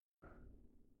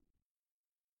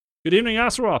Good evening,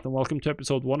 Azeroth, and welcome to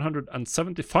episode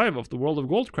 175 of the World of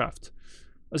Goldcraft.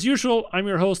 As usual, I'm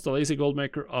your host, the Lazy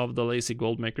Goldmaker of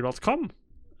thelazygoldmaker.com,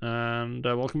 and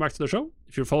welcome back to the show.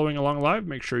 If you're following along live,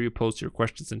 make sure you post your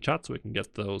questions in chat so we can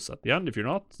get those at the end. If you're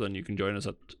not, then you can join us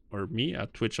at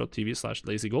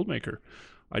twitch.tv/lazygoldmaker.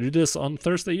 I do this on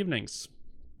Thursday evenings.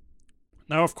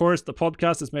 Now, of course, the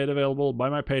podcast is made available by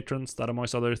my patrons that,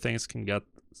 amongst other things, can get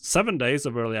 7 days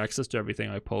of early access to everything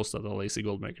I post at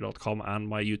thelazygoldmaker.com and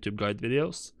my YouTube guide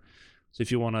videos. So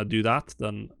if you want to do that,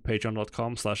 then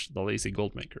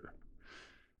patreon.com/thelazygoldmaker.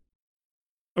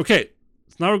 Okay,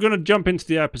 so now we're going to jump into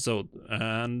the episode,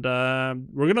 and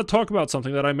we're going to talk about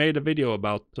something that I made a video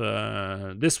about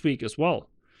this week as well,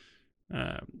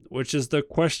 which is the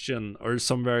question, or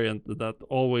some variant that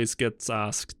always gets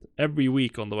asked every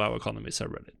week on the WoW Economy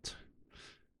subreddit.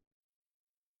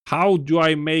 How do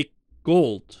I make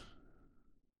gold?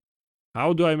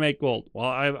 How do I make gold? Well,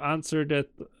 I've answered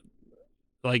it,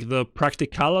 like the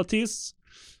practicalities,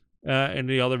 in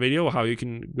the other video, how you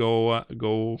can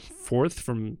go forth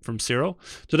from zero.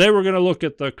 Today we're going to look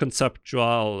at the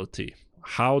conceptuality.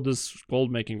 How does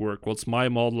gold making work? What's my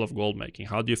model of gold making?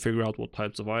 How do you figure out what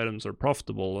types of items are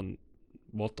profitable, and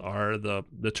what are the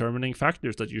determining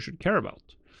factors that you should care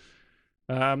about?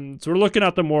 So we're looking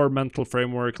at the more mental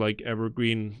framework, like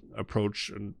evergreen approach,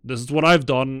 and this is what I've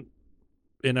done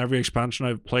in every expansion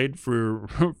I've played for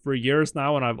for years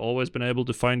now, and I've always been able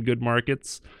to find good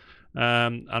markets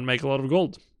and make a lot of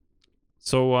gold.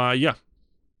 So yeah,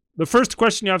 the first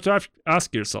question you have to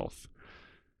ask yourself: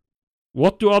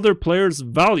 what do other players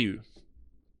value?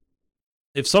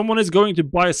 If someone is going to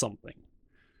buy something,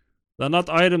 then that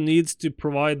item needs to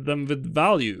provide them with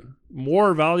value.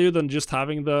 More value than just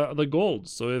having the gold.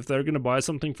 So if they're going to buy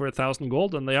something for 1,000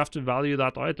 gold, then they have to value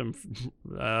that item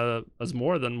as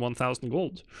more than 1,000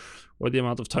 gold, or the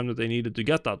amount of time that they needed to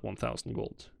get that 1,000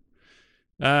 gold.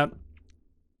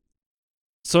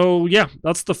 So yeah,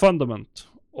 that's the fundament.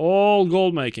 All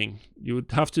gold making, you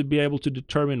would have to be able to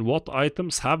determine what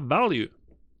items have value.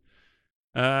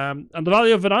 And the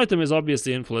value of an item is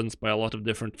obviously influenced by a lot of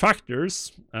different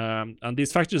factors, and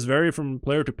these factors vary from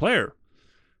player to player.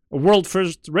 A world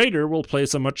first raider will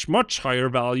place a much higher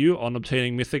value on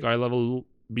obtaining mythic eye level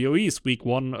BOEs week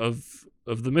 1 of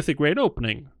the mythic raid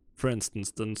opening, for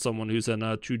instance, than someone who's in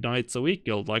a 2 nights a week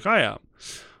guild like I am.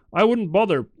 I wouldn't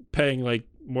bother paying like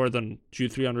more than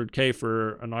 200-300k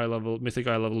for an mythic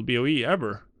eye level BOE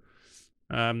ever,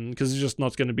 because it's just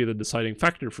not going to be the deciding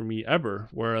factor for me ever.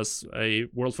 Whereas a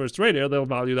world first raider, they'll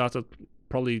value that at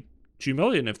probably 2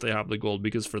 million if they have the gold,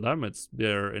 because for them it's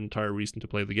their entire reason to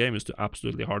play the game is to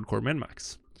absolutely hardcore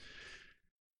min-max.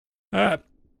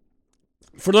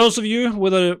 For those of you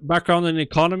with a background in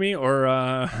economy, or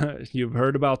you've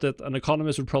heard about it, an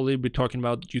economist would probably be talking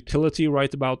about utility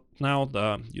right about now,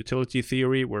 the utility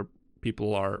theory, where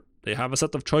people they have a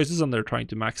set of choices and they're trying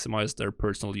to maximize their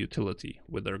personal utility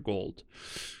with their gold.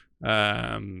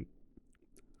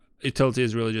 Utility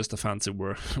is really just a fancy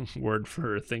word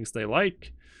for things they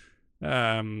like.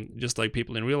 Just like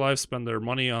people in real life spend their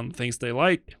money on things they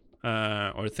like,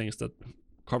 or things that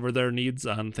cover their needs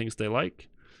and things they like.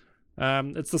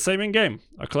 It's the same in game.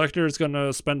 A collector is going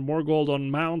to spend more gold on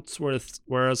mounts,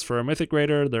 whereas for a mythic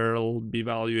raider, they'll be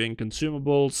valuing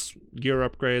consumables, gear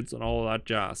upgrades, and all of that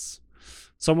jazz.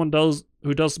 Someone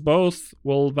who does both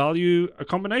will value a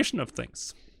combination of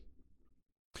things.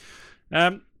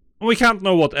 We can't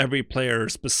know what every player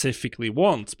specifically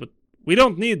wants, but we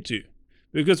don't need to,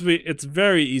 because it's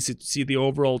very easy to see the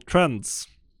overall trends.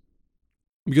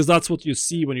 Because that's what you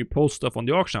see when you post stuff on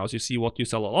the auction house. You see what you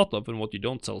sell a lot of and what you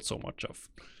don't sell so much of.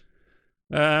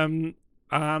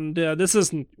 This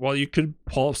isn't, well, you could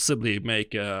possibly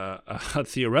make a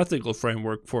theoretical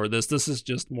framework for this. This is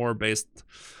just more based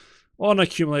on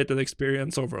accumulated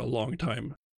experience over a long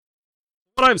time.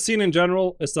 What I've seen in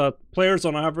general is that players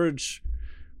on average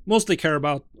mostly care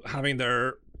about having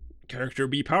their character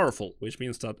be powerful, which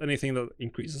means that anything that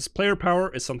increases player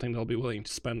power is something they'll be willing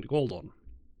to spend gold on.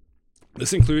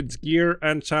 This includes gear,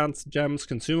 enchants, gems,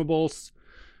 consumables,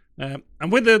 and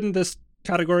within this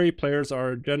category, players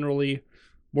are generally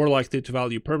more likely to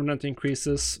value permanent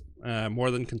increases more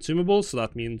than consumables. So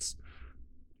that means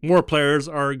more players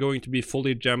are going to be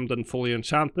fully gemmed and fully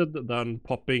enchanted than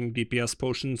popping DPS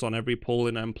potions on every pull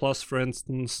in M+, for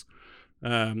instance,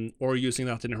 or using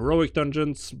that in heroic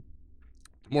dungeons.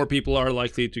 More people are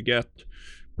likely to get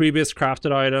previous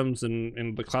crafted items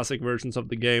in the classic versions of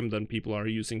the game than people are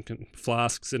using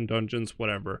flasks in dungeons,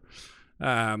 whatever.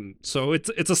 So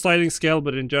it's a sliding scale,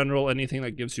 but in general, anything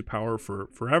that gives you power for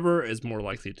forever is more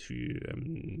likely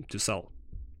to sell.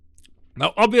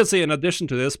 Now, obviously, in addition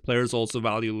to this, players also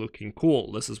value looking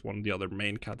cool. This is one of the other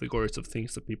main categories of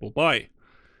things that people buy.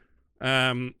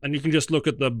 And you can just look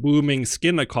at the booming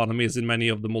skin economies in many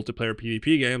of the multiplayer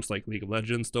PvP games like League of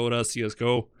Legends, Dota,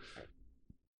 CSGO.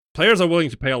 Players are willing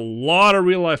to pay a lot of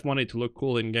real-life money to look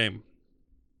cool in-game.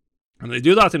 And they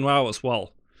do that in WoW as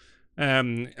well.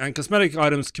 And cosmetic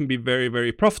items can be very,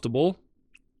 very profitable,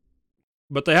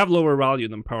 but they have lower value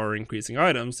than power-increasing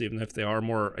items, even if they are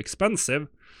more expensive,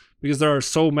 because there are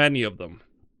so many of them.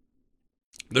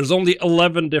 There's only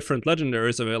 11 different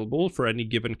legendaries available for any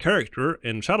given character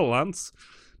in Shadowlands,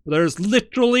 but there's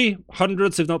literally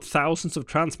hundreds, if not thousands, of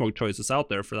transmog choices out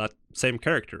there for that same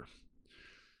character.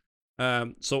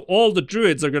 So all the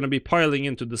druids are going to be piling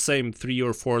into the same 3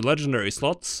 or 4 legendary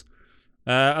slots,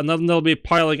 and then they'll be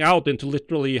piling out into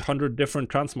literally 100 different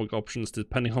transmog options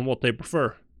depending on what they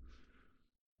prefer.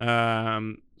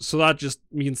 So that just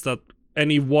means that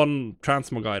any one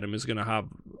transmog item is going to have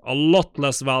a lot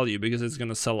less value because it's going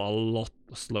to sell a lot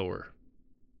slower.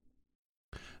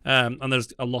 And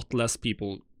there's a lot less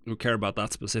people who care about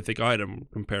that specific item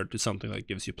compared to something that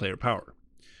gives you player power.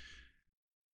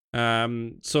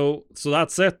 So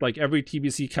that's it. Like every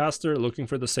TBC caster looking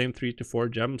for the same 3 to 4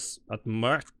 gems at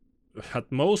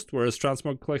most, whereas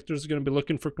transmog collectors are going to be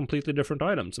looking for completely different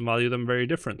items and value them very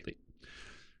differently.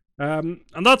 And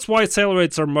that's why sale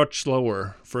rates are much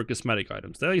slower for cosmetic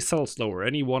items. They sell slower.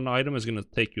 Any one item is going to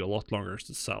take you a lot longer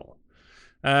to sell.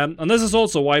 And this is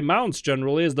also why mounts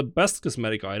generally is the best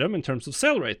cosmetic item in terms of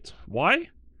sale rate. Why?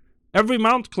 Every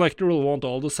mount collector will want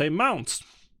all the same mounts.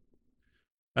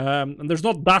 And there's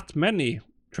not that many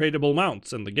tradable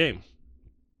mounts in the game.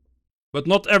 But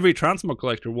not every transmog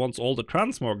collector wants all the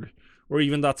transmog, or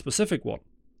even that specific one.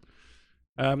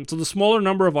 So the smaller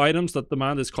number of items that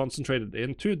demand is concentrated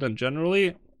into, then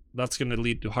generally that's going to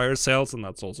lead to higher sales, and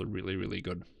that's also really, really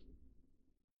good.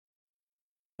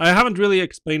 I haven't really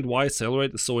explained why sale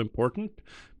rate is so important,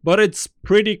 but it's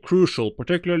pretty crucial,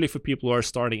 particularly for people who are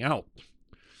starting out.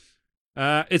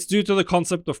 It's due to the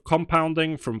concept of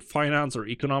compounding from finance or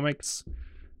economics.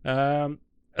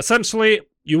 Essentially,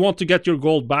 you want to get your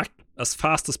gold back as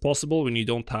fast as possible when you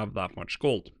don't have that much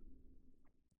gold.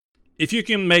 If you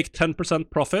can make 10%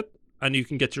 profit and you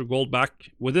can get your gold back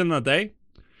within a day,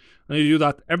 and you do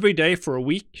that every day for a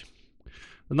week,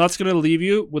 then that's going to leave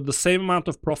you with the same amount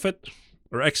of profit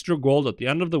or extra gold at the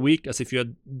end of the week as if you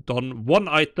had done one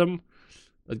item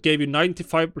that gave you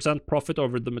 95% profit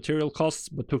over the material costs,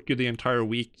 but took you the entire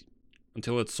week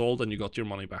until it's sold and you got your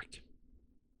money back.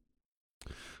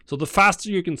 So the faster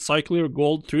you can cycle your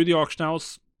gold through the auction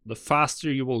house, the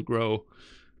faster you will grow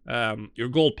your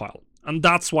gold pile. And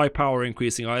that's why power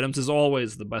increasing items is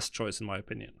always the best choice in my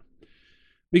opinion.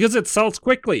 Because it sells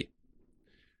quickly.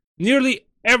 Nearly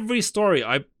every story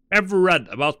I've ever read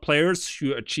about players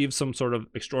who achieve some sort of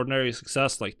extraordinary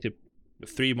success, like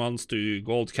 3 months to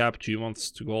gold cap, 2 months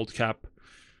to gold cap,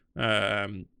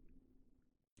 or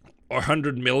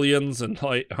 100 million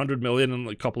in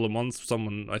a couple of months.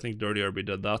 Someone, I think Dirty Irby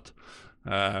did that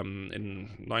in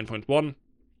 9.1.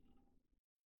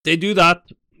 They do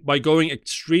that by going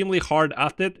extremely hard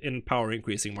at it in power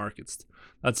increasing markets.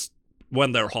 That's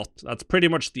when they're hot. That's pretty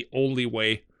much the only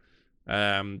way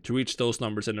to reach those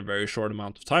numbers in a very short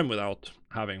amount of time without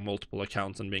having multiple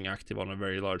accounts and being active on a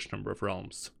very large number of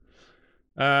realms.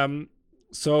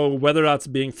 So whether that's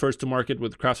being first to market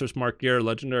with Crafter's Mark gear,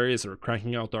 legendaries, or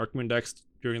cranking out Darkmoon decks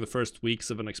during the first weeks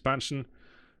of an expansion,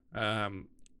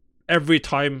 every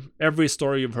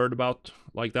story you've heard about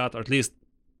like that, or at least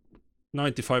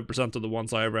 95% of the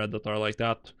ones I read that are like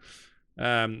that,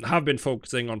 have been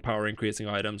focusing on power increasing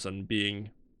items and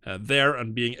being there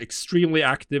and being extremely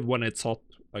active when it's hot.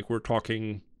 Like we're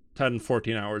talking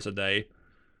 10-14 hours a day,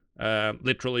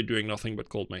 literally doing nothing but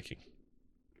gold making.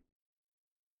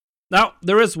 Now,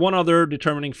 there is one other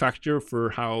determining factor for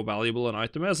how valuable an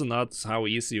item is, and that's how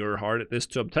easy or hard it is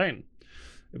to obtain.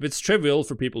 If it's trivial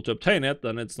for people to obtain it,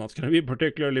 then it's not going to be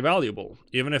particularly valuable,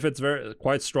 even if it's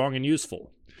quite strong and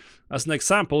useful. As an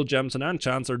example, gems and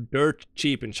enchants are dirt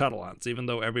cheap in Shadowlands, even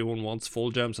though everyone wants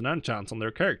full gems and enchants on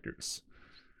their characters.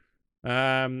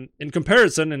 In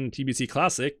comparison, in TBC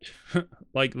Classic,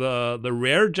 like the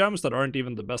rare gems that aren't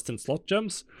even the best in slot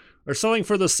gems are selling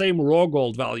for the same raw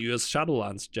gold value as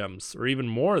Shadowlands gems, or even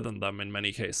more than them in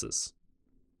many cases.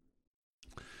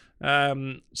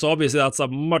 So obviously that's a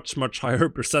much higher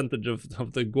percentage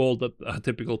of the gold that a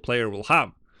typical player will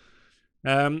have.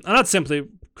 And that's simply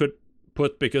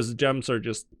put because gems are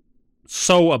just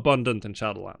so abundant in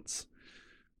Shadowlands.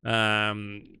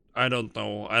 I don't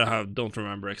know. Don't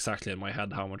remember exactly in my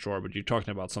head how much ore, but you're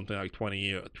talking about something like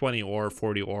 20 ore,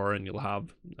 40 ore, and you'll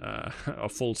have a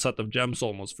full set of gems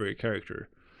almost for your character.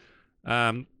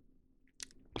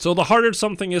 So the harder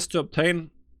something is to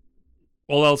obtain,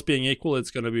 all else being equal,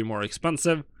 it's going to be more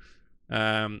expensive.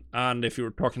 And if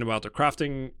you're talking about the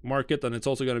crafting market, then it's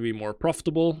also going to be more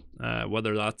profitable,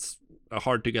 whether that's a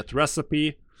hard to get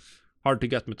recipe, hard to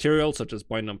get materials, such as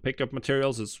bind and pickup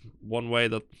materials is one way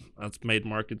that's made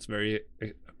markets very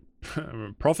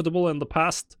profitable in the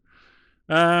past.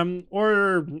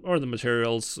 Or the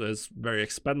materials is very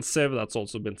expensive. That's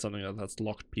also been something that has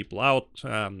locked people out,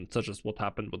 such as what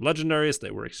happened with legendaries.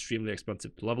 They were extremely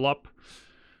expensive to level up.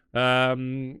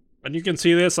 And you can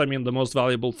see this. I mean, the most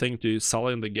valuable thing to sell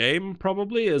in the game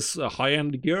probably is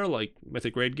high-end gear, like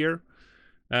Mythic Raid gear.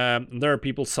 There are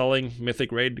people selling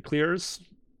Mythic Raid clears,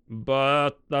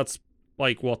 but that's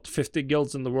like, what, 50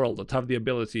 guilds in the world that have the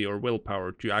ability or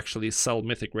willpower to actually sell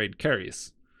Mythic Raid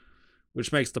carries,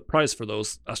 which makes the price for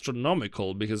those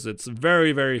astronomical, because it's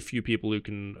very, very few people who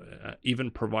can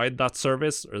even provide that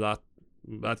service or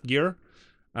that gear.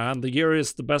 And the gear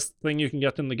is the best thing you can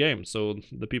get in the game, so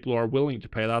the people who are willing to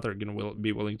pay that are going to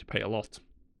be willing to pay a lot.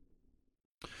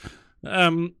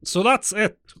 So that's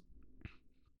it.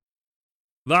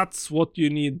 That's what you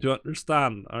need to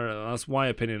understand, or that's my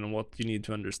opinion on what you need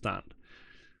to understand.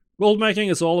 Gold making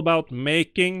is all about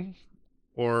making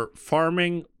or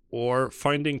farming or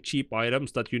finding cheap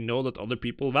items that you know that other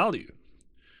people value.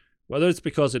 Whether it's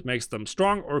because it makes them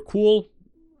strong or cool,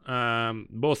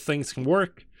 both things can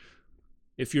work.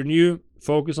 If you're new,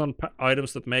 focus on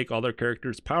items that make other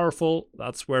characters powerful.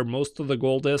 That's where most of the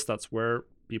gold is. That's where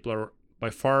people are by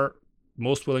far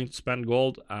most willing to spend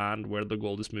gold, and where the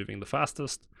gold is moving the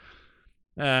fastest.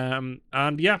 And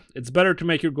yeah, it's better to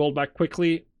make your gold back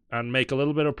quickly and make a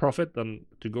little bit of profit than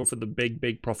to go for the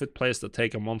big profit plays that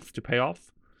take a month to pay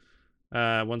off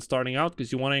when starting out,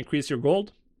 because you want to increase your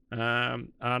gold.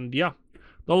 And yeah,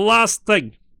 the last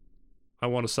thing I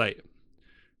want to say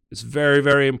is very,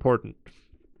 very important.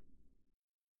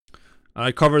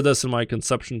 I cover this in my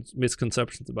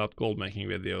misconceptions about gold making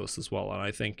videos as well, and I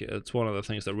think it's one of the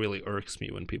things that really irks me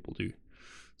when people do.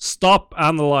 Stop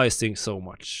analyzing so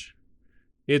much.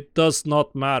 It does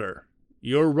not matter.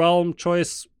 Your realm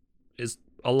choice is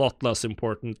a lot less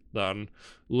important than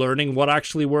learning what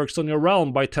actually works on your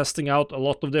realm by testing out a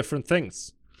lot of different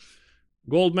things.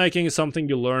 Gold making is something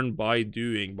you learn by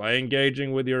doing, by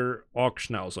engaging with your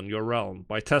auction house on your realm,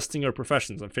 by testing your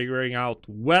professions and figuring out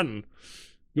when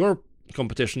your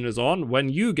competition is on, when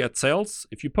you get sales,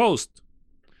 if you post.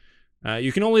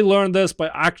 You can only learn this by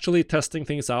actually testing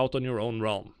things out on your own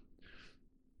realm.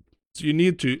 So you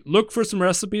need to look for some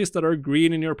recipes that are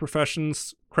green in your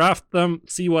professions, craft them,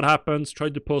 see what happens, try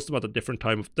to post them at a different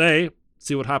time of day,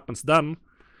 see what happens then,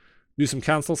 do some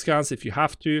cancel scans if you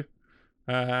have to,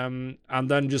 and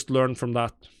then just learn from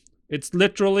that. It's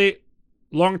literally,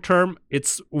 long term,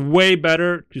 it's way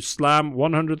better to slam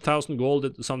 100,000 gold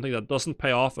into something that doesn't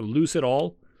pay off and lose it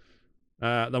all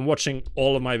than watching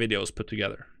all of my videos put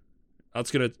together.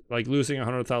 That's gonna, like, losing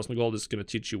 100,000 gold is gonna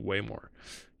teach you way more.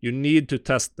 You need to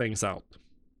test things out.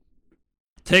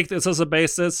 Take this as a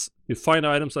basis. You find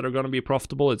items that are gonna be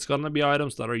profitable. It's gonna be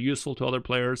items that are useful to other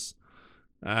players.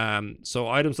 So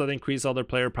items that increase other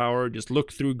player power, just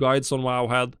look through guides on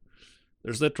Wowhead.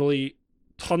 There's literally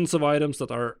tons of items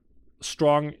that are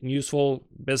strong and useful,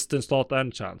 best in slot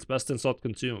enchants, best in slot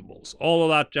consumables, all of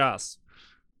that jazz.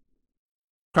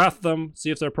 Craft them, see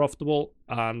if they're profitable,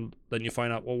 and then you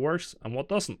find out what works and what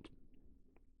doesn't.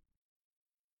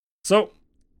 So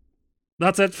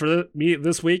that's it for me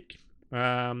this week.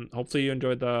 Hopefully you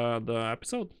enjoyed the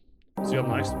episode. See you on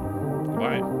the next one.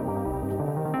 Bye.